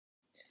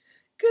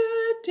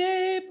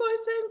day,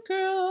 boys and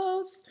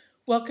girls.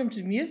 Welcome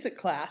to music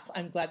class.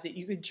 I'm glad that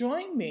you could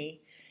join me.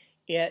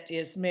 It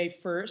is May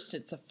 1st.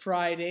 It's a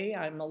Friday.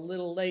 I'm a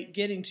little late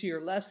getting to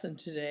your lesson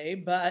today,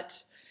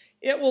 but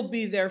it will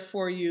be there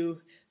for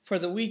you for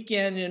the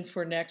weekend and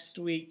for next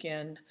week.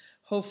 And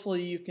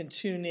hopefully you can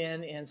tune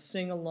in and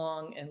sing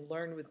along and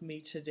learn with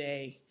me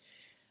today.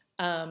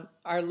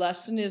 Our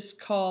lesson is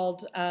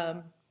called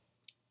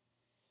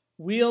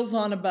Wheels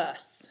on a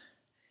Bus.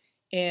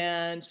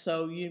 And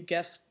so you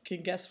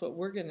can guess what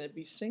we're going to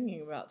be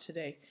singing about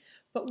today.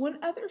 But one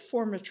other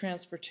form of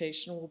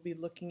transportation we'll be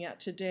looking at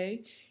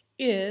today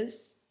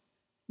is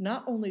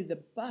not only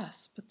the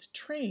bus, but the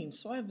train.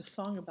 So I have a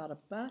song about a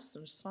bus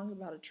and a song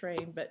about a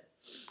train. But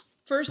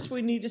first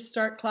we need to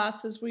start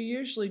class as we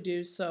usually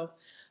do. So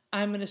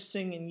I'm going to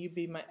sing and you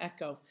be my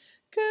echo.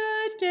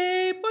 Good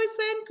day, boys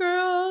and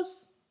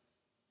girls.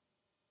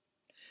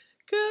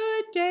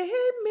 Good day,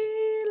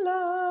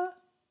 Mila.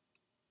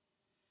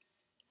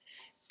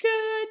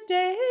 Good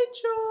day,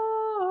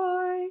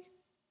 Joy.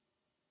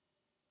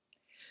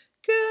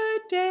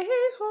 Good day,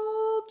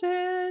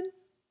 Holden.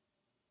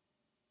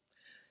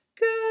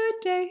 Good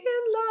day,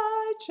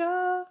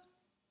 Elijah.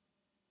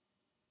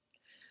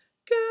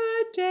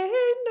 Good day,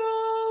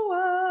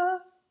 Noah.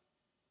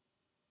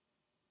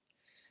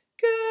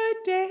 Good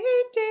day,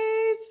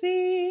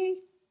 Daisy.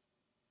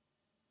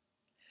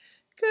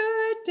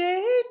 Good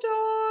day,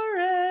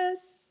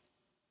 Doris.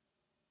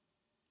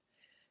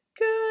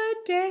 Good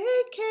day,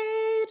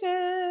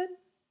 Caden.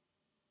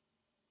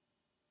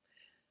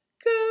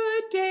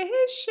 Good day,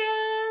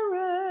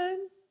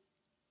 Sharon.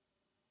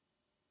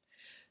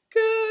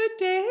 Good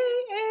day,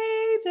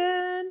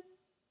 Aiden.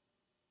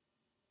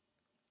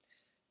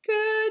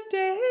 Good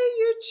day,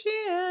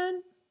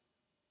 Eugene.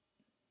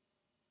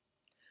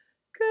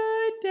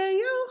 Good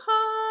day,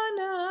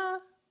 Johanna.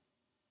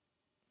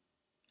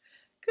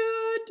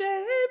 Good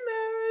day,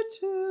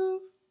 Meritu.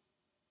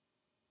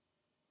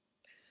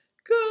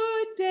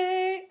 Good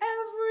day,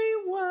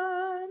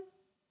 everyone.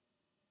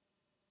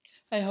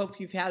 I hope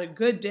you've had a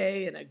good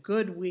day and a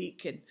good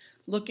week and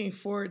looking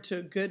forward to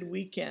a good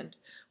weekend.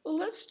 Well,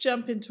 let's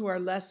jump into our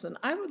lesson.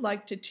 I would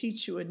like to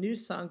teach you a new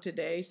song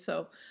today,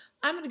 so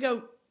I'm going to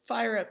go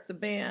fire up the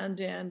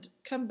band and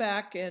come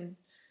back, and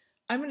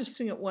I'm going to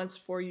sing it once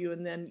for you,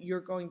 and then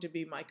you're going to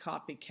be my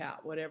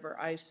copycat. Whatever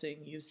I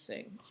sing, you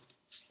sing.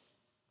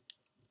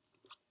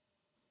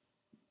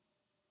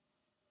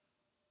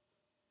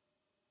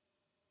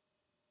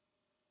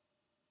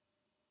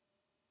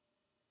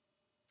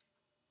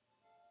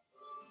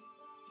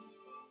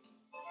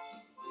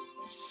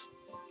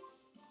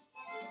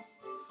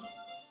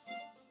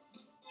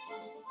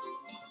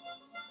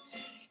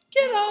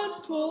 Get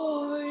on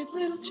board,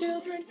 little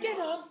children, get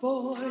on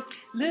board.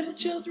 Little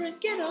children,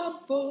 get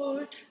on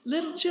board.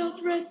 Little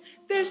children,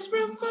 there's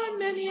room for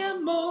many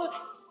and more.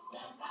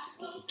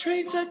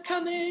 Trains are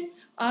coming,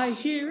 I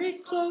hear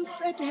it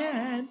close at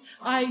hand.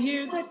 I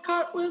hear the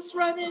cartwheels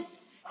running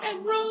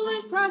and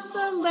rolling across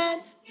the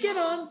land. Get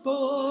on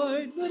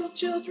board, little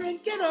children,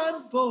 get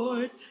on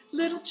board.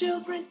 Little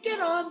children,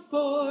 get on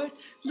board.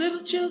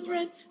 Little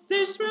children,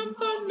 there's room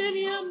for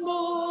many and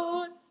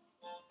more.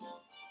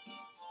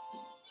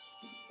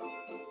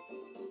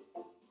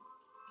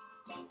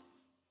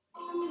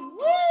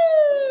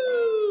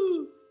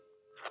 Woo!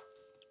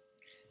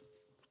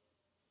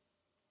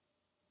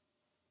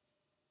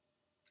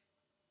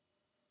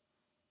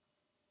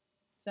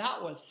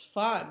 That was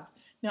fun.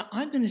 Now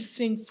I'm going to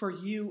sing for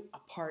you a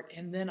part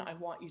and then I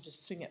want you to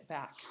sing it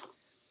back.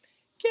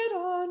 Get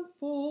on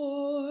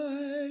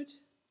board.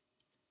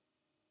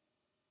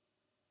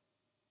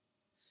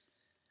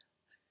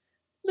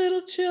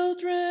 Little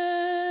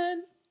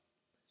children.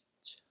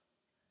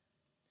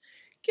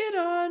 Get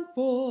on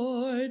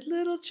board,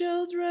 little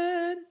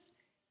children.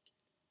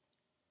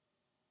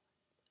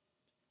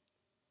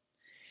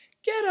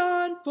 Get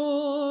on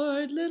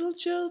board, little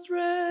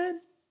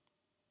children.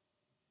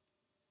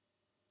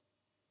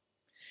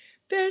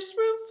 There's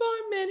room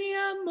for many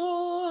and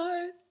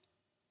more.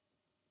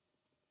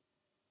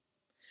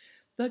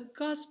 The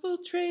gospel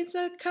trains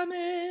are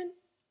coming.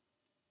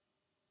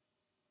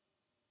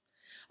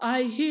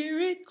 I hear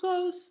it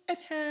close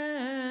at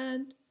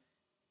hand.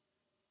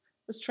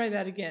 Let's try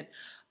that again.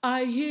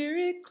 I hear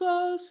it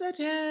close at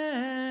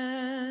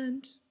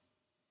hand.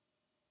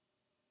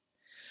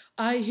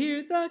 I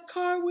hear the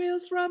car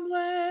wheels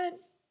rumbling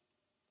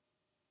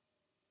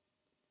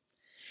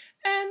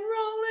and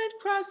rolling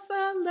across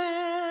the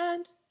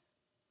land.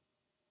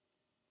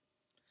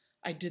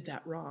 I did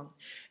that wrong.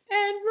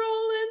 And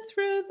rolling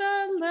through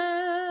the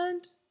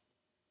land.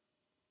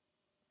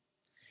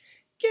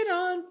 Get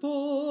on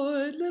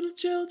board, little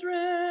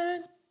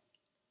children.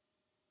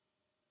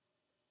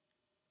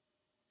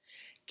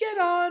 Get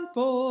on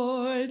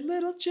board,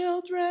 little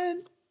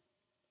children.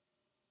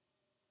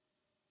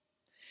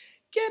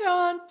 Get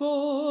on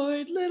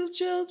board, little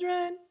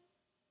children.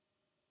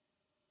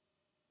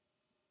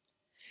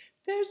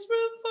 There's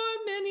room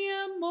for many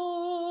and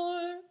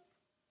more.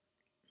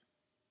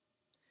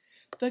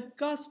 The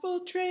gospel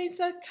train's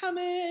a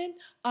comin',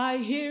 I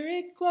hear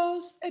it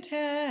close at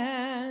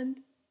hand.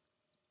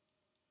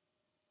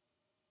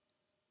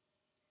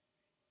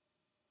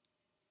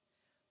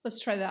 Let's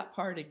try that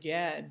part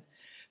again.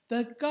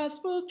 The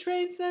gospel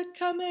train's a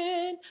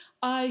comin',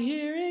 I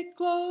hear it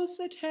close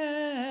at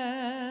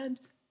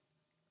hand.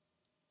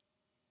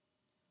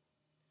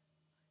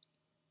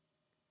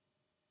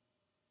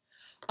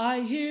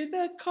 I hear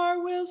the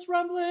car wheels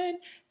rumbling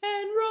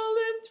and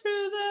rolling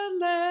through the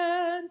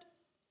land.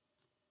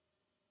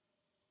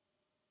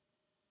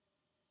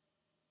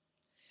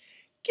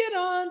 Get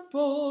on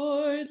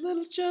board,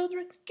 little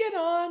children, get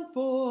on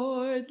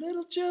board,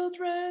 little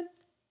children.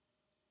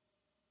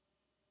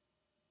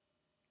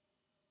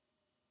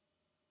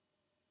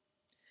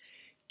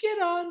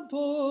 Get on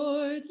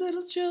board,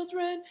 little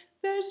children,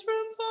 there's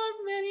room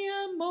for many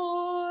a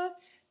more.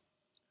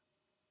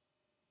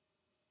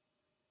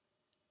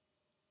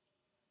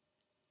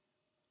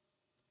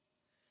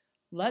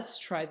 Let's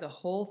try the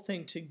whole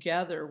thing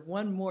together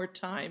one more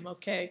time,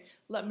 okay?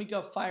 Let me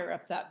go fire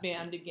up that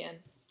band again.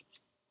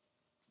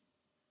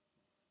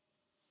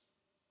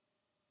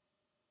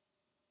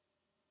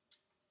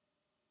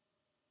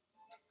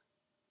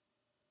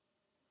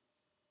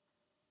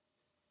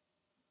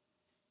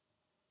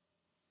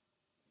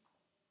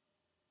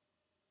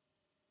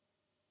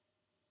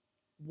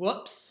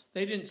 Whoops,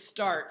 they didn't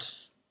start.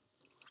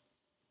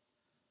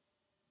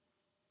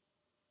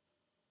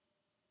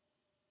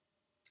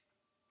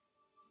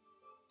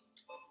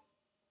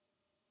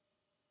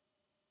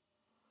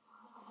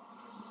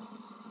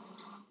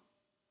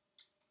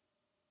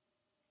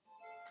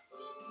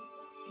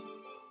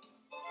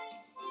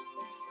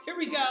 Here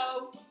we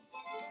go.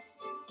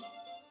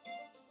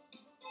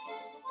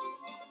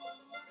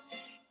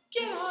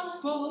 Get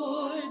on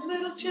board,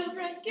 little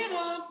children, get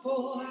on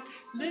board.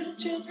 Little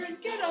children,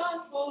 get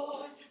on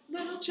board.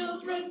 Little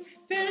children,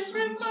 there's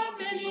room for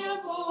many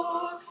a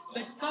more.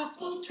 The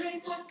gospel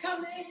trains are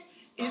coming,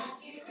 it's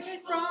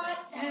it right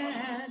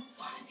hand.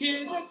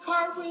 Hear the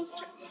car wheels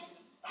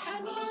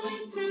and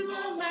running through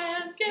the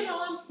land. Get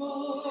on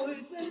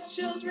board, little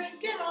children,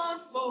 get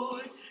on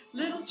board.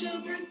 Little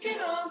children, get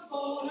on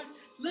board.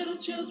 Little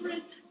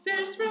children,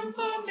 there's room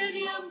for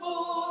many a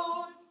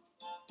more.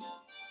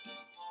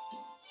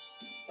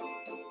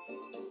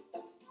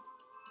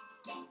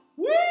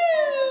 Woo!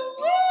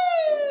 Woo!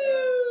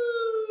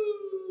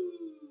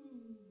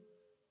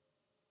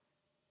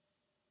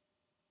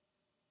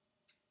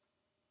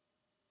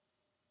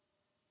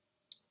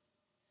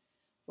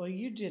 Well,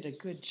 you did a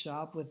good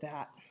job with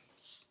that.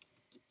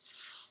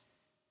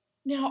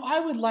 Now, I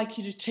would like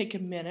you to take a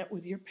minute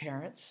with your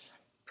parents'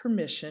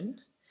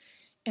 permission,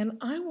 and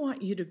I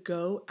want you to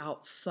go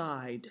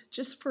outside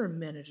just for a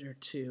minute or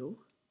two.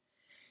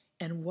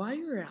 And while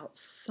you're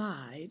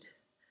outside,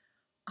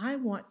 I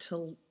want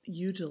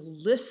you to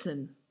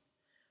listen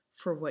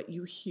for what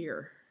you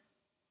hear.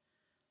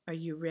 Are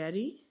you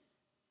ready?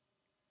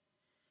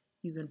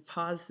 You can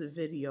pause the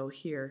video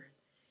here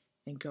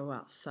and go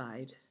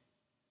outside.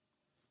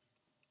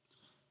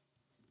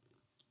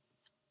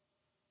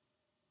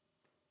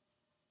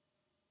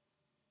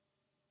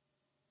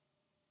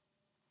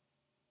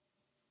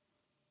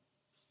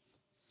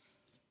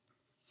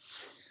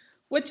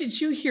 What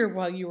did you hear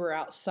while you were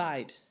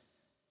outside?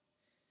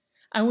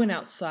 I went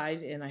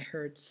outside and I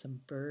heard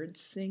some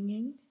birds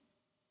singing.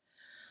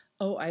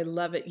 Oh, I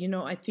love it. You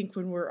know, I think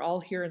when we're all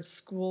here in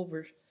school,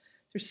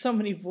 there's so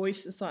many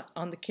voices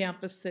on the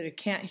campus that I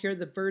can't hear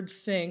the birds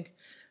sing.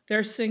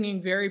 They're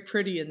singing very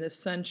pretty in this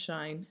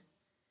sunshine.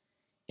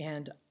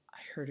 And I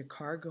heard a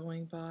car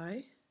going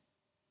by.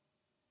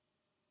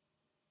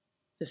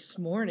 This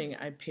morning,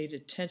 I paid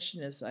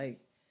attention as I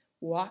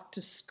walked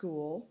to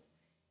school,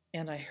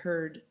 and I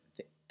heard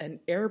an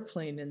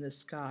airplane in the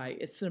sky.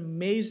 It's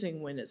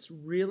amazing when it's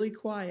really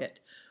quiet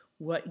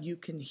what you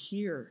can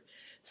hear.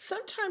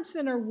 Sometimes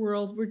in our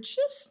world, we're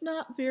just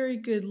not very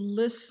good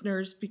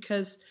listeners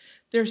because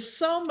there's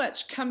so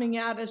much coming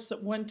at us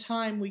at one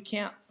time we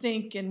can't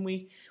think, and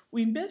we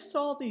miss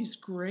all these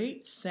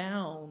great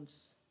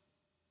sounds.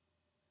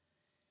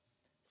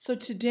 So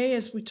today,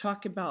 as we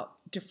talk about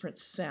different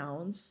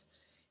sounds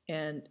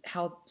and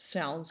how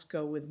sounds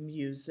go with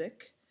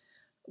music,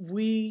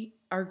 we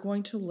are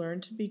going to learn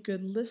to be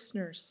good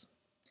listeners.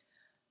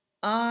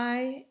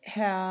 I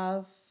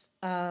have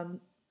a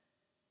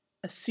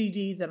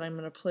CD that I'm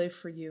going to play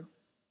for you.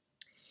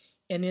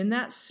 And in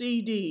that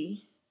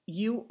CD,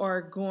 you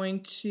are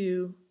going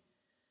to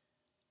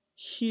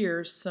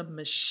hear some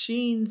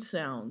machine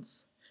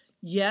sounds.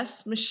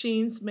 Yes,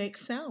 machines make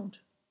sound.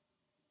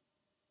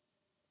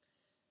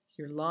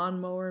 Your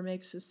lawnmower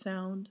makes a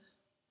sound.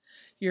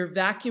 Your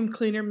vacuum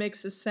cleaner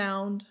makes a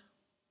sound.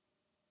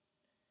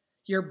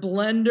 Your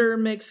blender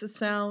makes a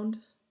sound.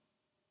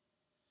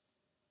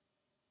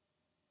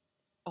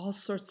 All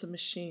sorts of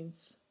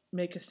machines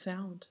make a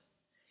sound.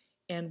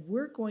 And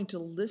we're going to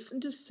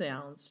listen to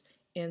sounds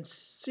and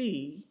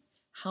see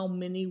how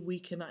many we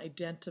can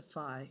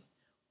identify.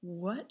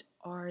 What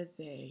are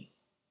they?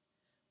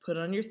 Put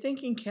on your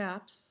thinking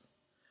caps.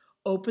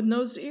 Open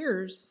those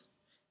ears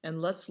And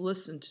let's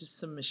listen to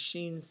some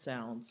machine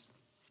sounds.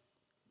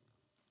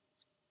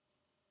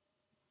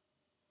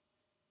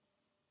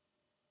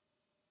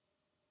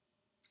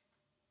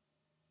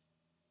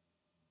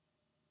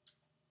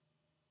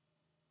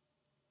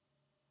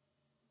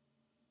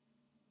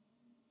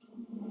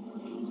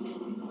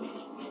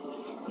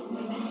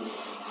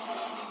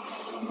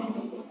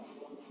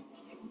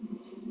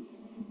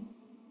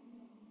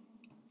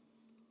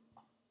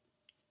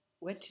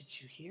 What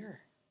did you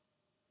hear?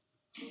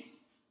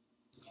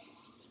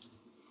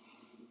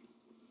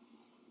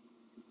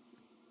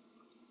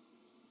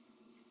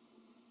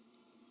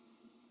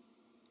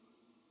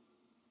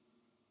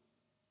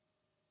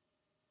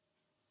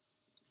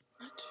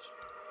 What?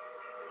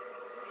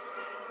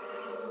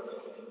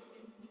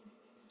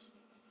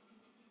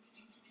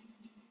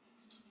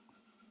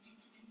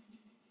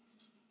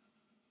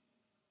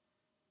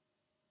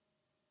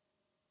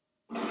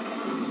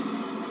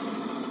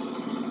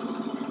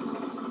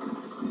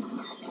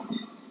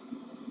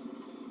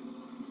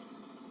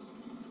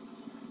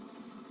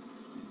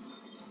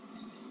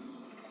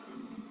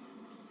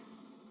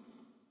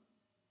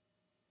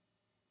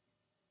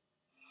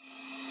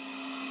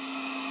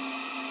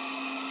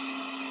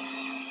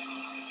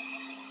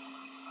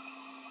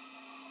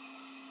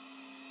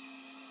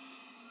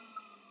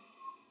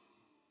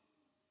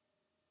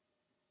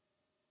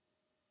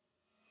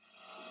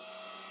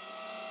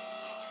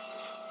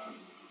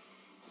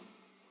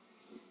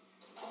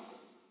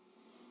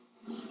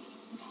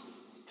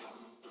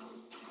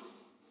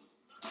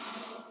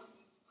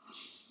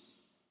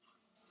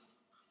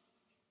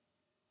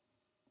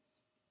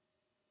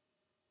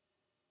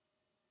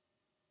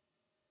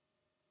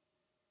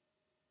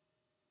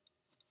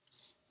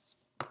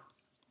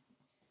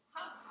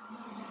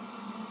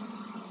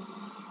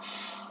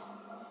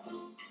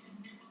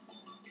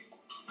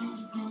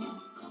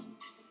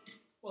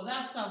 Well,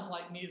 that sounds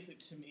like music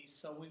to me,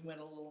 so we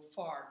went a little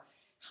far.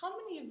 How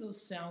many of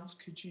those sounds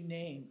could you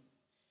name?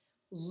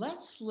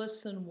 Let's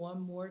listen one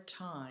more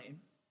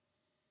time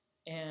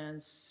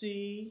and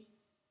see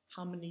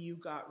how many you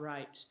got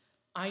right.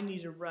 I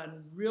need to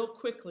run real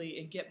quickly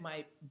and get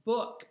my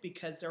book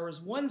because there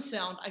was one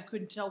sound I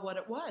couldn't tell what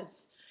it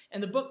was.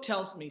 And the book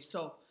tells me,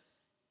 so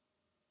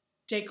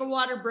take a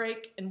water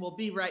break and we'll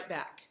be right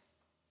back.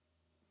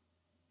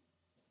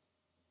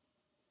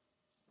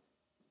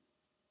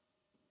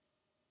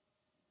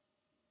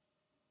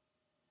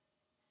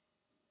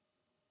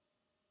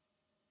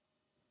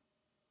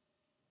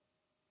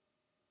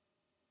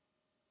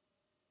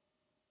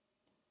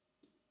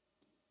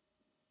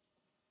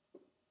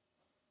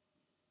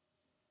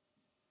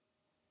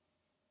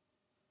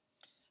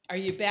 Are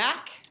you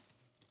back?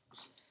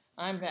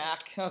 I'm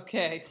back.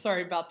 Okay,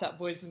 sorry about that,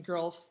 boys and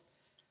girls.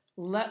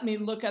 Let me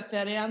look up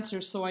that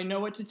answer so I know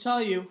what to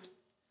tell you.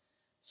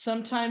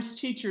 Sometimes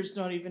teachers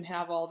don't even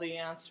have all the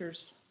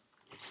answers.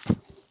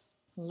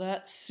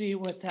 Let's see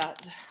what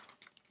that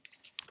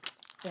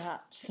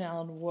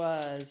sound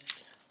was.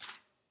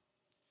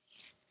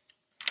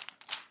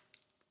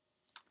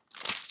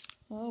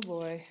 Oh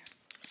boy.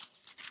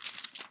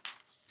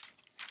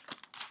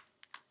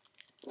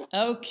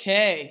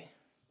 Okay.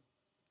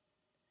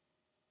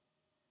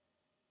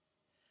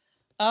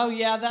 Oh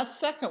yeah, that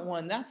second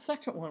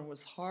one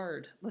was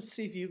hard. Let's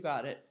see if you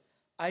got it.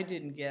 I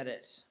didn't get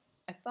it.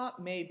 I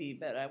thought maybe,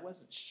 but I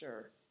wasn't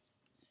sure.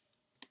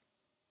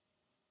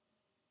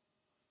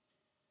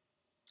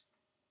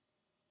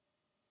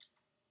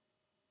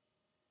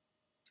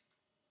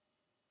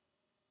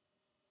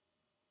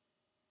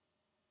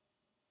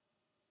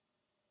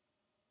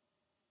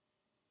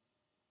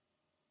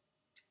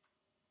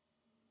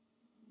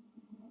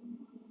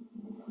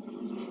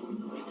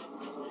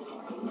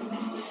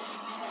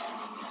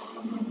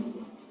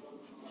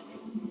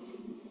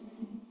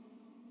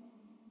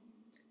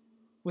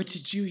 What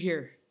did you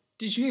hear?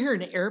 Did you hear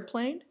an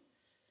airplane?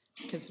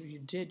 Because if you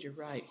did, you're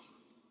right.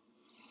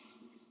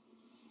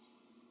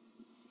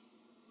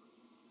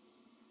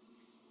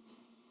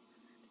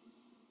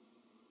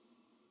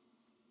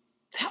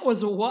 That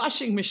was a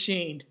washing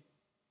machine.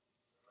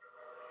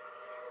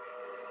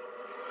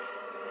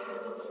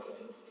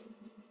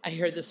 I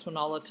hear this one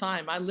all the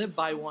time. I live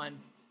by one.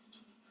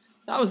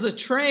 That was a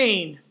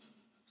train.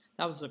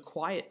 That was a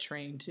quiet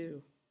train,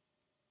 too.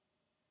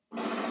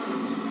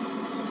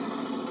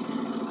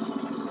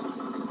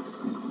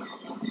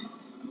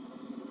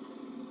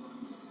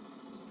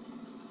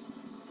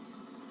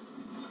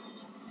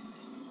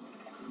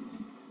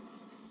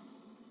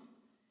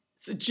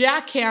 It's a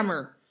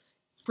jackhammer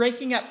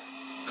breaking up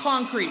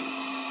concrete.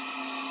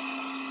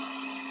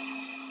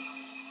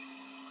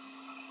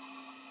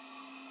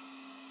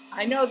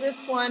 I know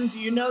this one. Do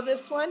you know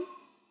this one?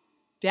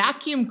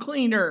 Vacuum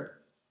cleaner.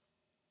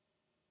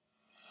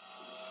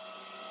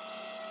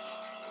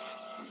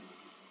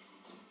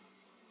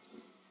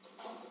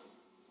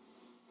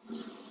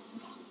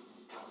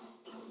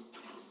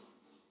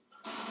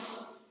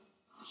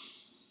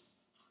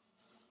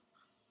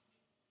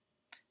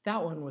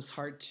 That one was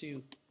hard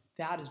too.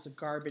 That is a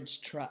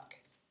garbage truck.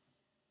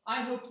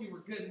 I hope you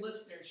were good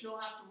listeners. You'll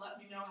have to let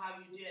me know how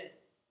you did.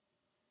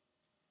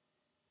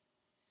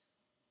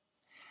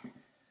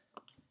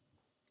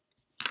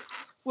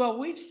 Well,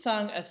 we've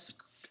sung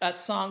a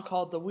song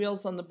called The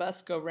Wheels on the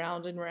Bus Go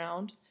Round and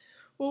Round.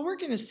 Well, we're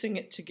going to sing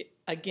it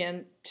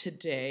again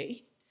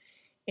today.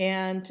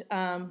 And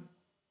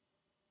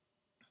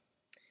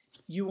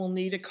you will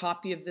need a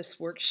copy of this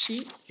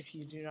worksheet. If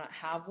you do not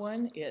have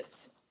one,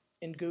 it's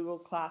in Google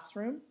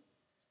Classroom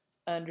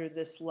under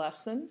this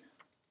lesson.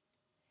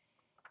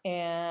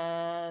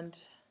 And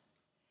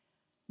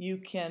you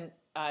can,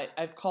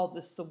 I've called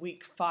this the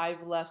week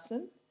 5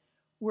 lesson.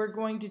 We're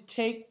going to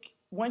take,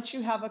 once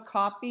you have a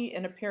copy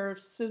and a pair of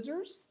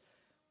scissors,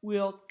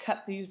 we'll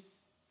cut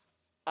these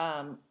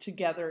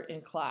together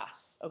in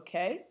class,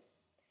 okay?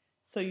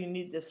 So you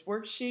need this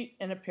worksheet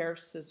and a pair of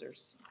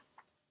scissors.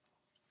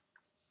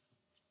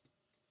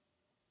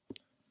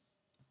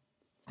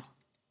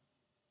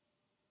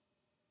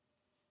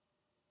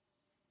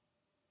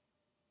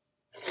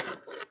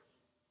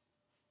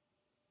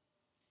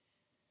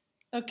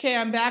 Okay,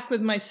 I'm back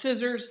with my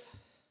scissors.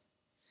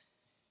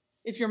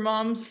 If your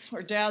moms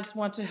or dads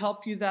want to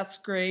help you, that's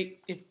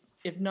great.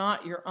 If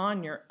not, you're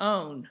on your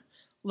own,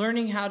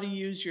 learning how to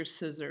use your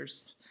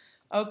scissors.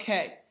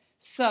 Okay,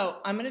 so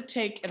I'm going to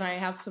take, and I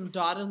have some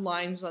dotted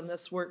lines on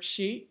this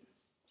worksheet.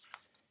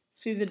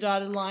 See the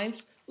dotted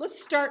lines?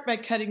 Let's start by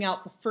cutting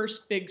out the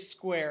first big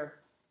square.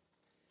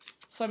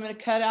 So I'm going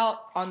to cut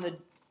out on the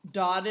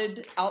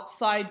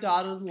outside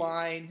dotted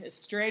line as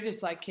straight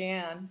as I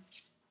can.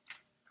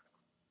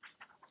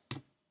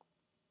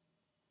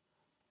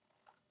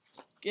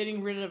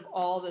 Getting rid of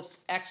all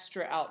this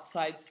extra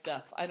outside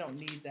stuff. I don't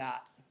need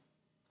that.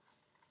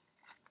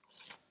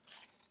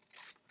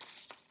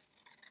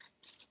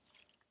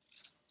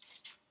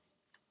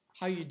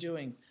 How are you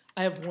doing?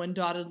 I have one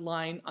dotted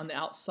line on the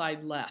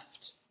outside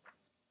left.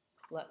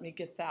 Let me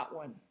get that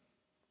one.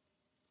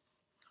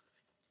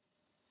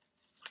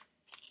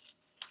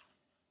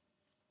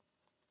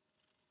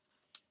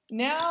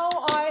 Now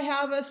I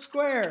have a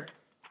square.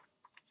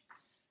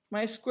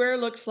 My square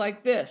looks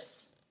like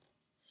this.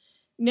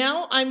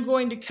 Now I'm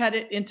going to cut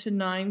it into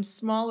 9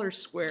 smaller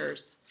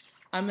squares.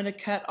 I'm going to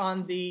cut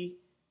on the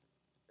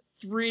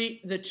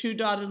 2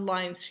 dotted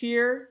lines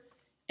here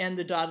and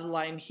the dotted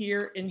line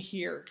here and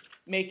here,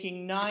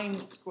 making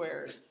 9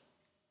 squares.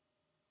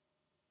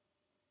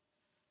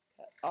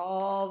 Cut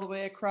all the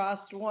way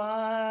across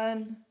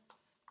one,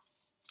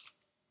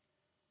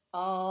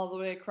 all the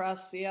way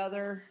across the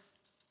other.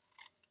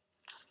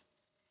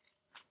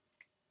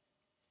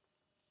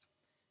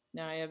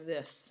 Now I have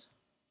this.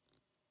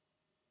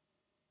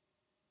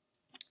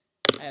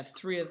 I have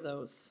 3 of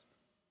those.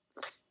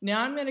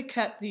 Now I'm going to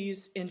cut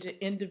these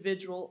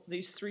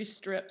these 3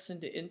 strips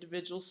into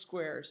individual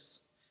squares.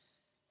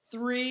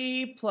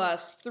 3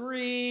 plus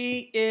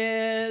 3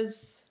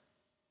 is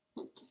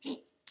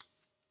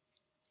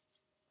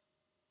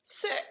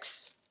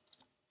 6.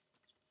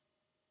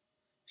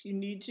 If you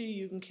need to,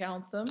 you can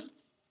count them.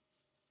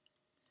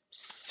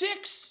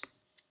 6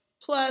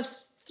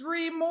 plus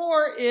 3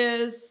 more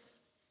is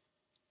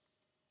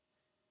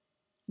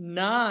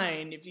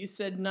 9. If you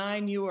said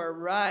 9, you are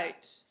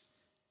right.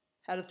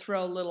 Had to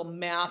throw a little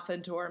math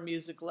into our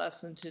music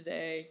lesson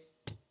today.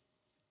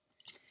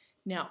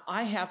 Now,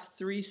 I have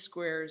 3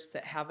 squares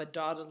that have a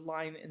dotted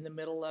line in the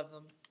middle of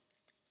them.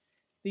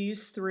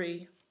 These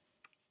 3.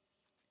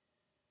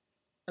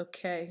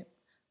 Okay,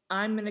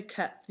 I'm going to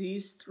cut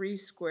these 3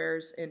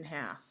 squares in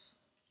half.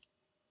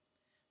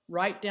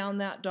 Right down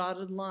that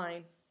dotted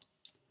line.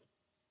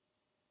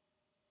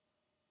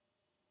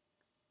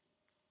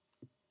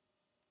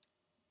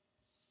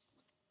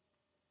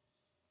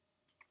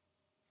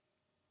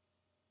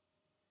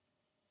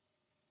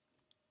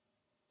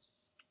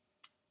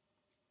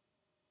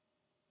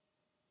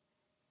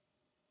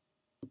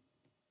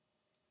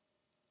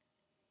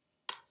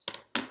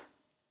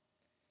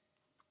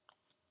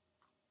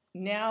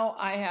 Now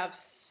I have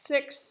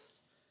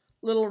 6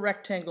 little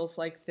rectangles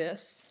like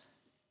this.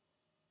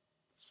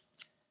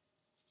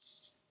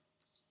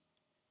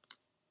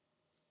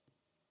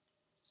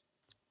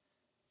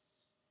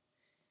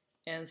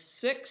 And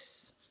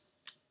 6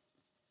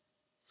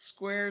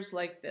 squares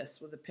like this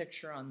with a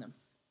picture on them.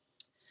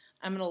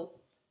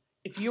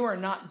 If you are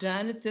not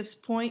done at this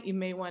point, you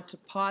may want to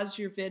pause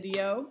your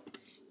video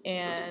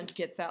and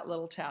get that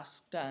little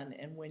task done.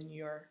 And when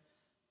you're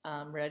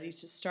ready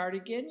to start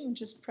again, you can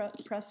just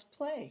press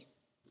play.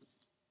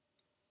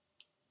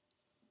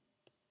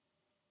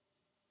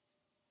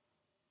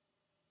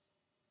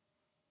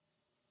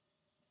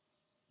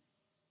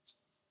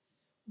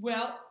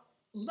 Well,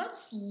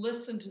 let's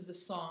listen to the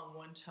song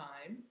one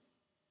time.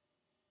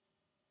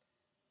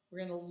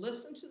 We're going to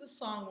listen to the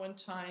song one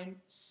time,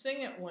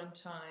 sing it one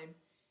time,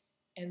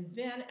 and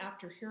then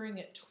after hearing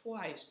it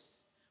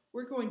twice,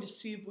 we're going to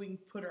see if we can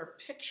put our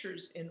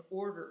pictures in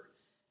order.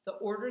 The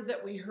order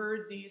that we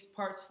heard these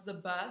parts of the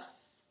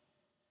bus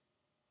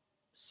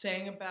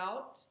sang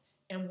about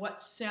and what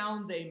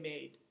sound they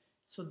made.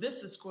 So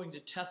this is going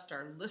to test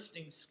our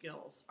listening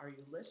skills. Are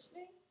you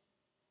listening?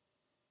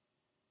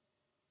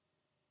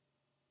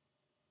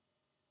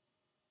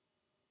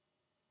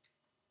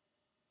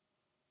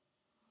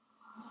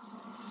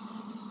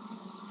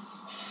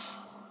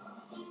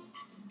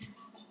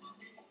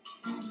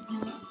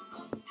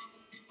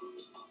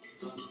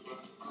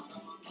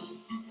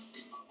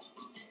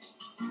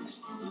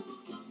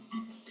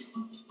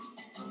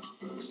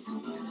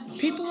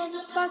 people on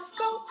the bus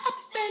go up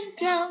and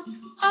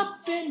down,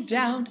 up and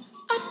down,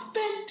 up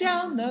and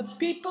down. The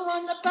people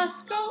on the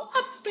bus go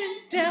up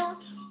and down,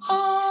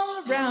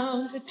 all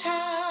around the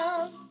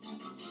town.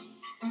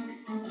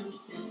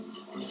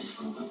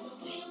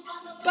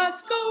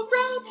 Bus go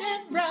round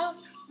and round,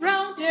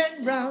 round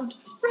and round,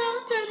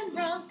 round and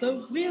round.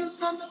 The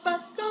wheels on the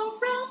bus go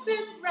round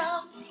and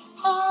round,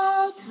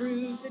 all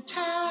through the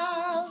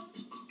town.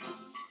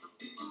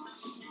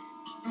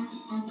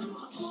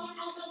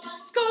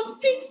 Bus goes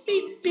beep,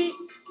 beep, beep,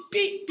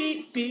 beep,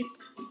 beep, beep,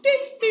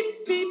 beep,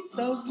 beep, beep.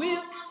 The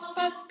wheels on the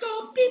bus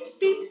go beep,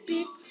 beep,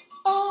 beep,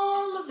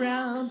 all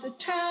around the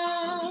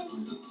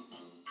town.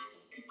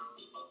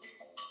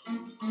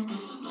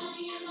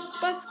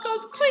 Bus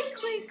goes clink,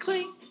 clink,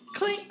 clink,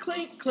 clink,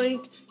 clink,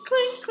 clink,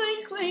 clink,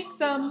 clink, clink.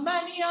 The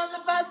money on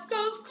the bus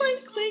goes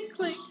clink, clink,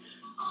 clink,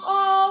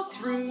 all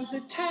through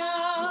the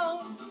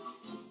town.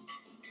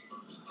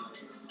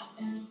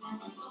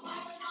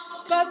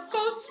 Bus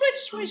goes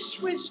swish, swish,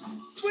 swish,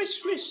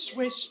 swish, swish,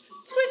 swish,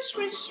 swish,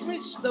 swish,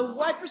 swish. The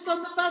wipers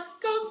on the bus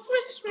go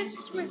swish, swish,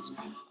 swish,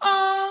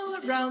 all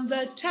around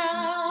the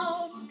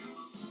town.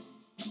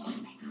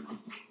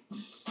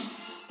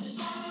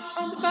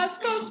 On the bus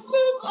goes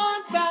move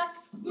on back,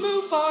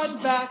 move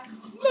on back,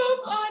 move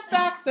on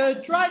back.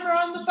 The driver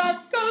on the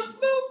bus goes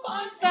move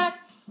on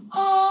back,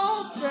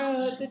 all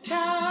through the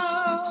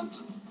town.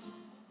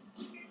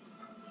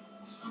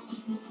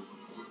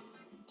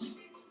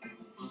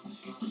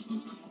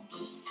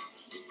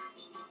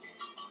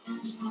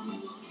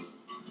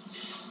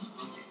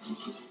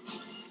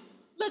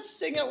 Let's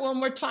sing it one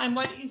more time.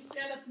 Why don't you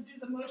stand up and do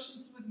the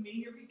motions with me?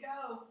 Here we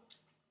go.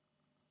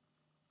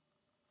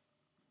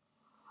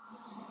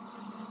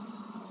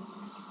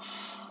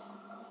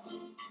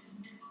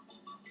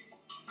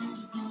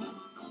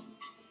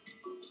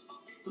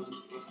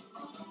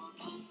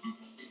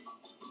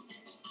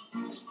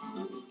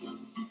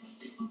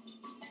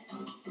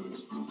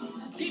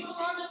 People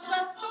on the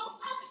bus go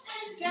up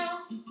and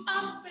down,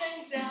 up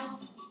and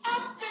down,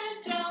 up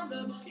and down.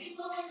 The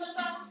people on the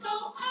bus go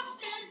up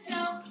and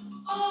down,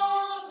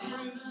 all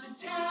through the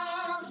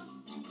town.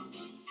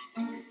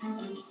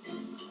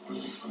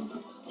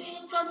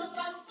 Wheels on the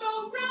bus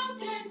go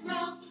round and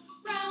round,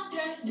 round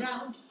and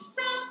round,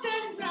 round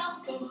and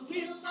round. The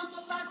wheels on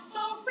the bus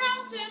go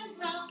round and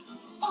round,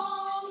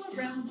 all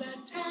around the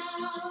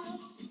town.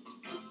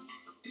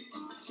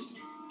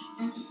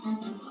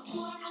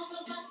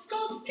 Bus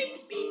goes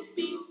beep, beep,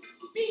 beep,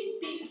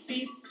 beep, beep,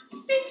 beep,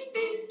 beep,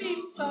 beep,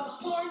 beep. The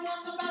horn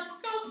on the bus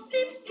goes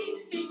beep,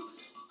 beep, beep,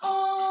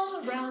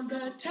 all around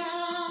the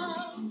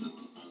town.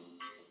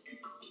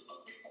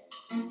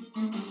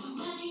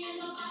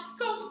 Bus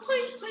goes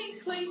clink,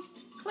 clink, clink,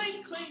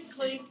 clink, clink,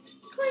 clink,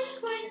 clink,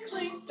 clink,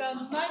 clink. The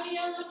money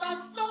on the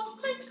bus goes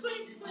clink,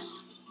 clink, clink,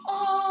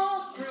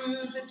 all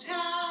through the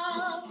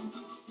town.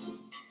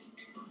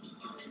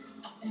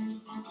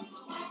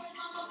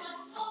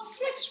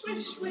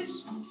 Swish, swish, swish,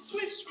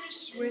 swish, swish,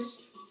 swish,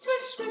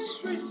 swish, swish,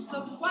 swish.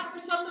 The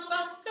wipers on the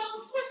bus go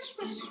swish,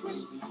 swish,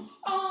 swish,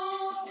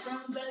 all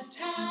around the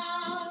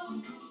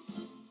town.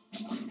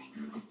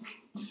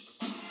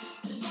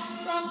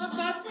 On the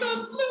bus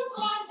goes move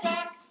on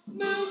back,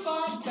 move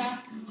on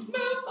back,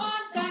 move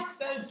on back.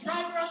 The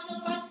driver on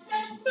the bus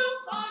says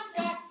move on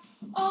back,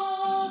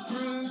 all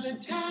through the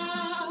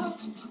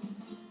town.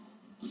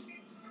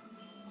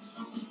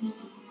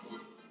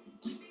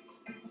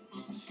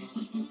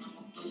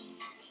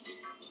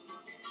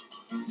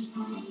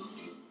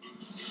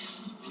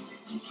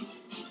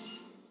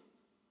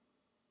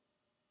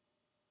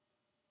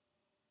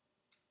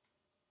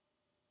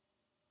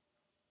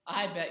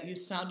 I bet you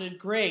sounded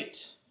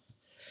great.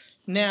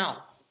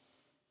 Now,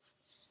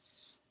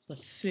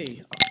 let's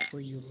see, were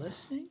you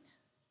listening?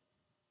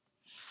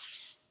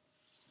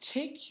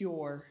 Take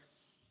your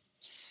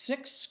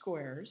 6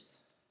 squares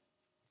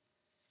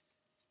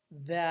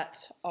that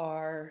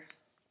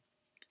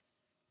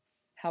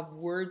have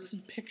words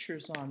and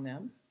pictures on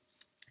them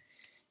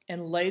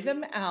and lay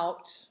them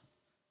out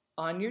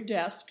on your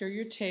desk or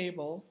your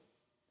table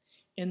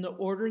in the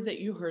order that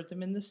you heard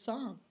them in the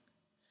song.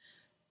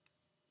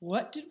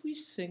 What did we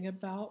sing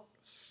about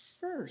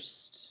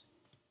first?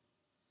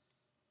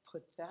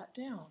 Put that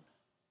down.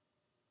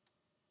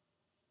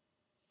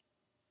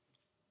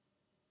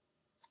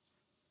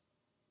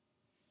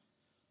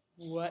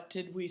 What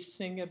did we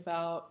sing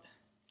about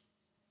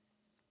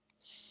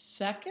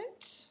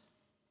second?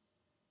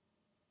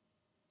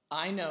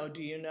 I know,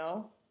 do you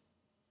know?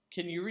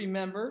 Can you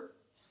remember?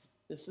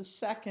 This is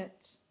second.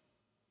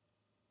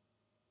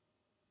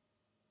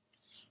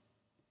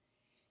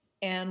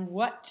 And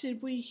what did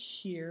we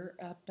hear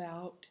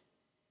about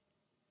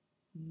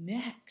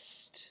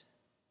next?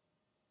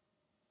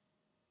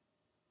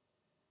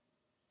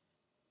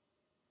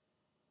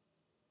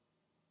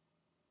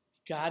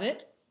 Got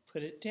it?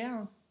 Put it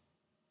down.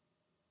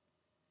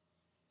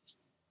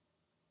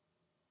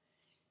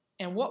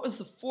 And what was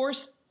the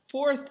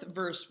fourth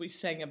verse we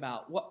sang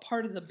about? What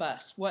part of the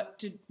bus?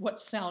 What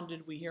sound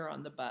did we hear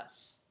on the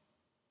bus?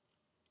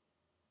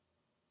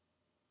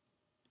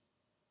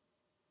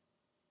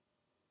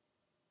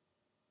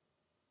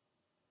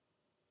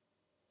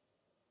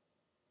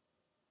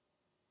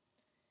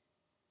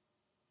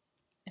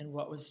 And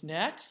what was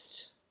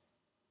next?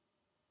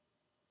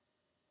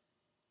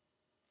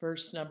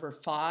 Verse number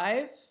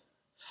 5.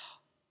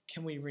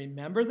 Can we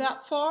remember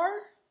that far?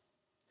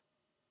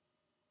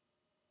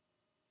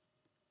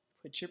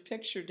 Put your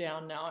picture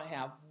down now. I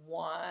have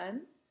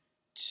 1,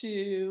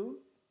 2,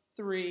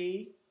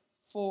 3,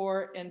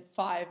 4, and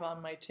 5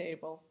 on my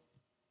table.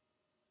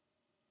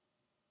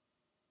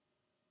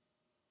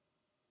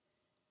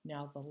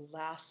 Now the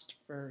last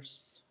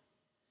verse.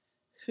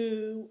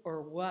 Who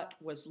or what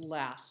was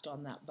last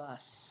on that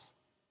bus?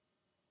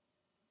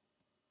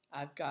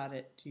 I've got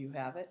it. Do you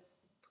have it?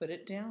 Put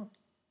it down.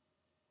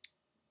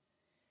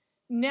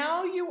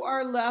 Now you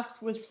are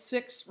left with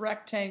 6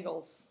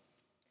 rectangles.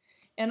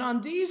 And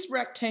on these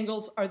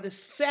rectangles are the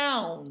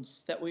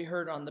sounds that we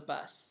heard on the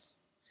bus.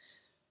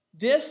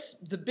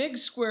 The big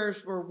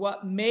squares were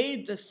what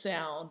made the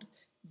sound.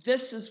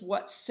 This is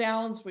what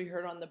sounds we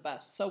heard on the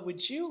bus. So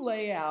would you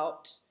lay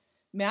out,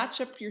 match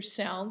up your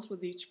sounds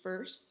with each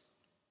verse?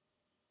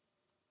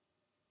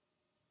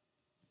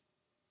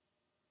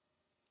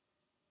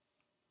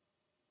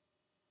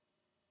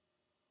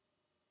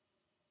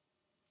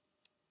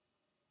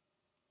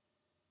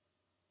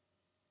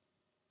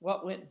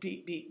 What went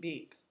beep, beep,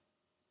 beep?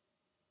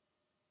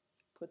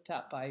 Put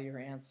that by your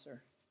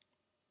answer.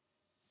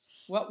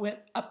 What went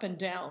up and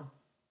down?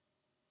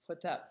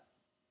 Put that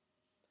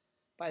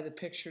by the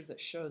picture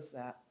that shows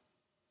that.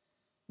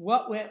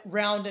 What went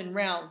round and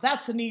round?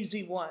 That's an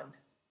easy one.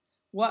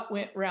 What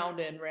went round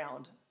and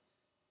round?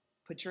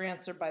 Put your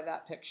answer by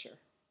that picture.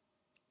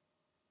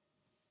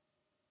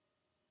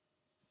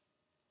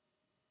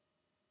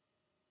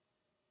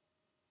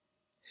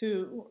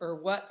 Who or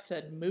what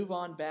said move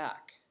on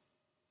back?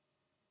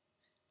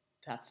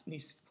 That's an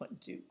easy one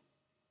too.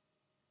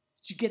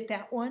 Did you get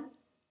that one?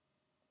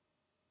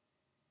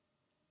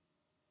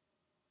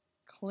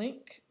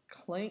 Clink,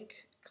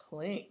 clink,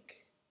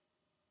 clink.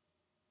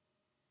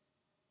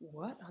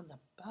 What on the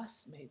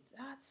bus made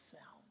that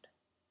sound?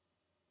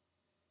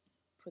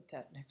 Put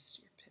that next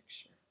to your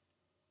picture.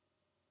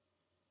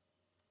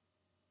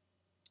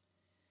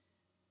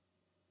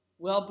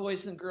 Well,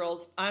 boys and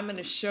girls, I'm going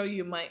to show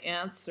you my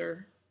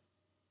answer.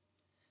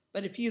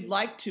 But if you'd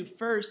like to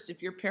first,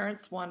 if your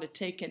parents want to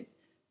take a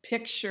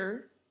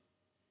picture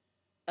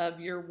of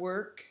your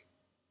work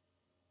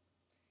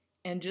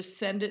and just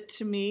send it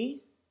to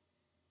me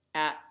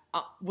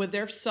with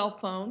their cell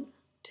phone,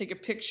 take a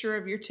picture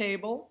of your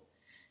table,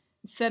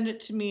 send it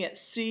to me at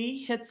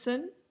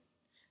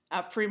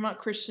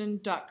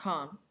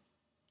christian@fremontchristian.com.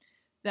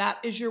 That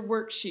is your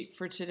worksheet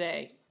for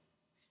today.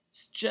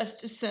 It's just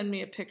to send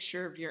me a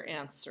picture of your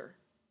answer.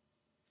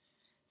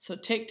 So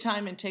take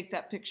time and take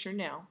that picture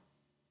now.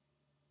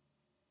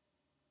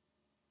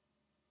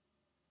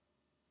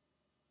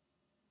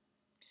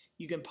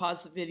 You can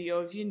pause the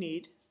video if you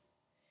need.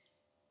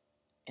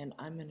 And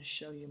I'm going to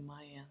show you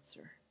my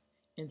answer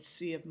and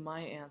see if my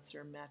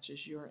answer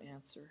matches your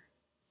answer.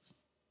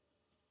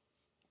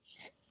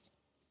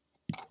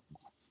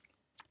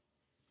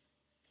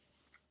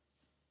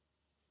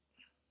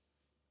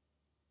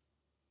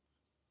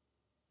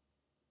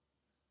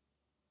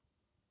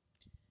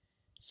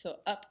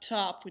 So up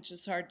top, which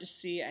is hard to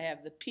see, I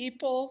have the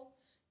people,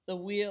 the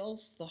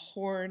wheels, the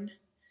horn,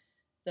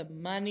 the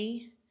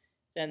money,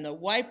 then the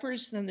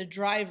wipers, then the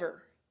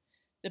driver.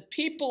 The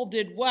people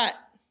did what?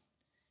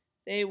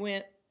 They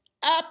went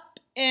up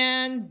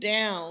and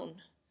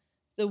down.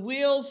 The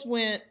wheels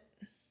went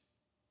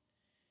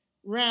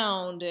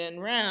round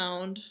and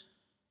round.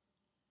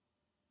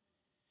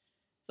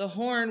 The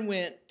horn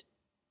went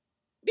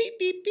beep,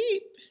 beep,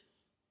 beep.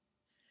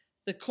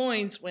 The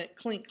coins went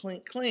clink,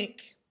 clink,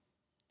 clink.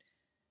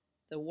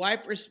 The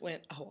wipers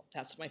went, oh,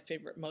 that's my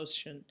favorite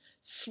motion,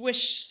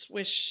 swish,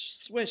 swish,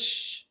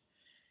 swish.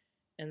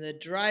 And the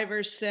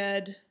driver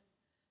said,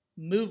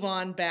 move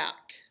on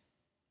back.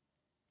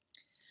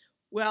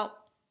 Well,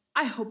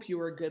 I hope you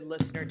were a good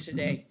listener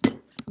today.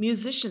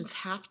 Musicians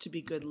have to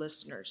be good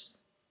listeners.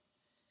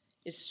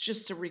 It's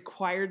just a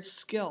required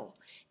skill.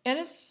 And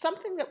it's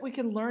something that we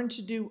can learn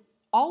to do,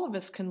 all of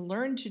us can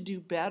learn to do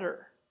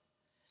better.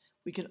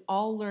 We can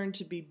all learn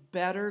to be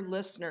better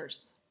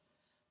listeners.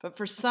 But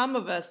for some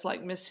of us,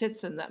 like Miss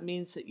Hitson, that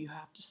means that you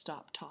have to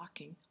stop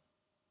talking.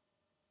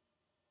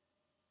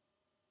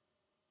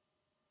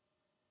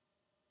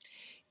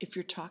 If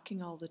you're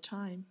talking all the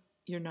time,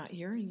 you're not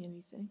hearing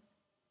anything.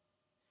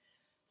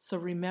 So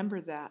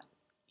remember that.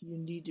 You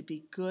need to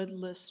be good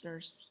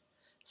listeners.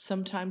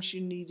 Sometimes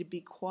you need to be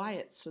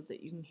quiet so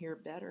that you can hear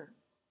better.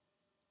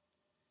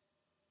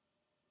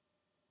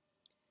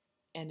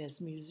 And as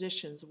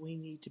musicians, we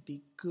need to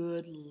be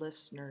good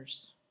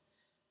listeners.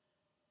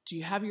 Do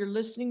you have your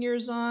listening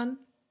ears on?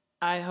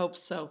 I hope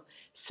so.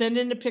 Send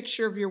in a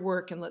picture of your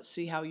work and let's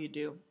see how you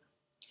do.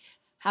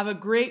 Have a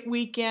great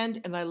weekend,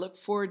 and I look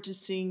forward to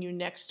seeing you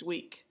next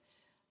week.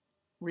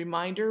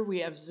 Reminder, we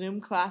have Zoom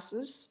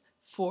classes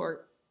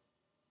for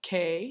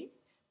K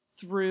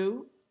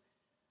through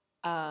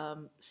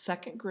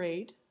second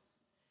grade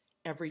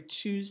every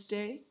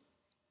Tuesday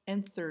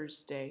and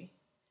Thursday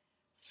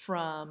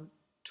from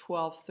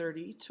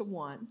 12:30 to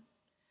 1.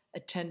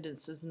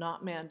 Attendance is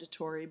not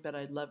mandatory, but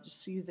I'd love to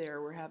see you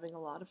there. We're having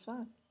a lot of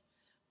fun.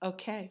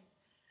 Okay,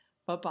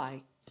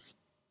 bye-bye.